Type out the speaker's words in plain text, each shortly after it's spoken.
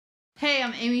Hey,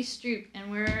 I'm Amy Stroup, and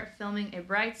we're filming a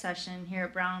Brite Session here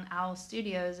at Brown Owl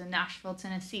Studios in Nashville,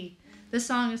 Tennessee. This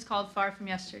song is called Far From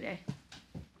Yesterday.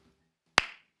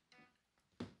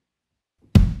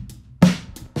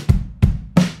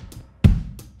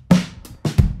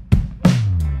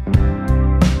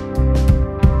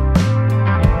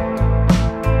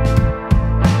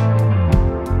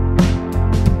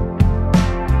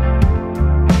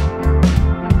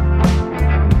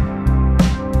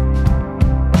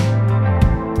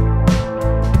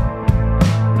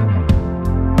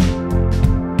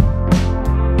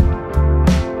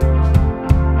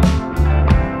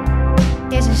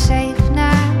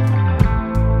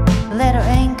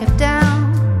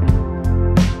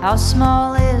 How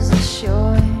small is the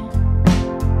shore?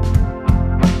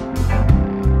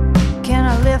 Can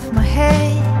I lift my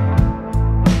head?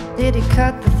 Did he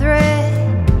cut the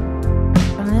thread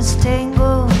from this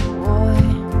tangled war?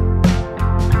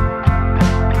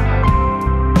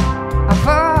 How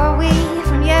far are we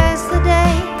from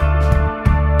yesterday?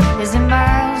 Is it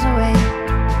miles away?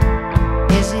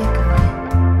 Is it good?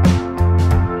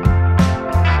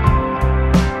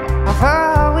 How far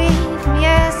are we from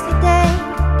yesterday?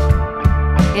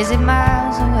 Is it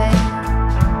miles away?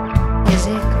 Is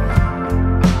it good?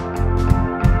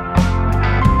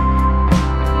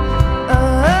 Oh,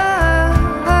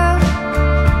 oh, oh,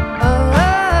 oh,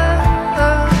 oh,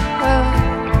 oh, oh,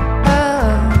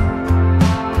 oh.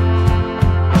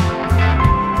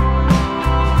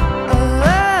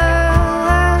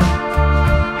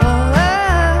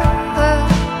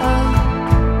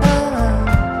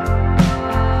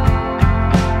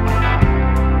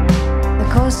 The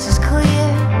coast is clear.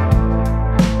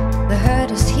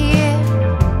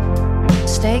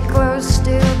 Stay close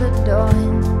till the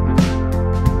dawn.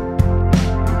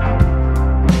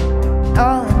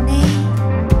 All I need,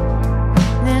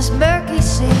 this murky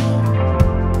sea.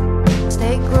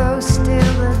 Stay close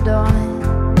till the dawn.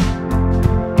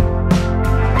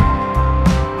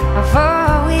 How far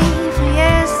are we from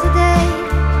yesterday?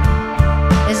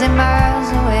 Is it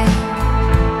miles away?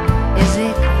 Is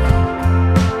it good?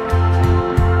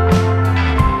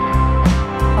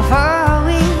 How far are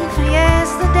we from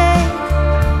yesterday?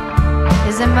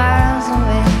 Is it miles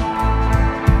away?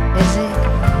 Is it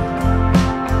good?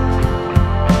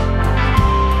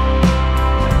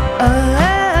 Oh,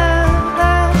 oh,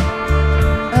 oh,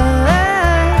 oh, oh,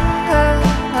 oh,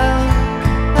 oh,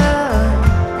 oh,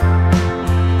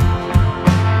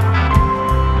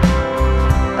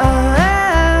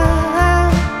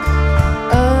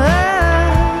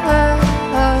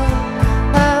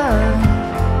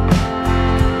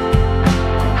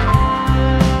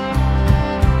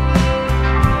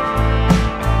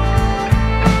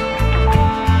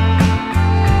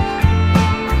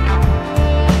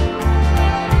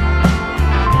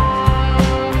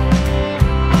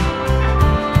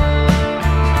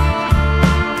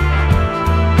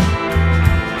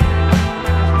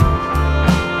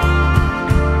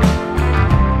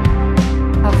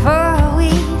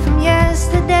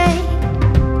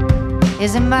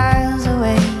 Is it miles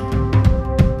away?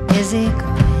 Is it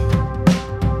good?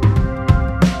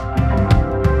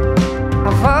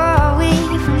 How far are we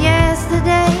from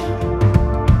yesterday?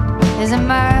 Is it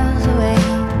miles away?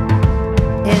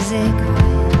 Is it good?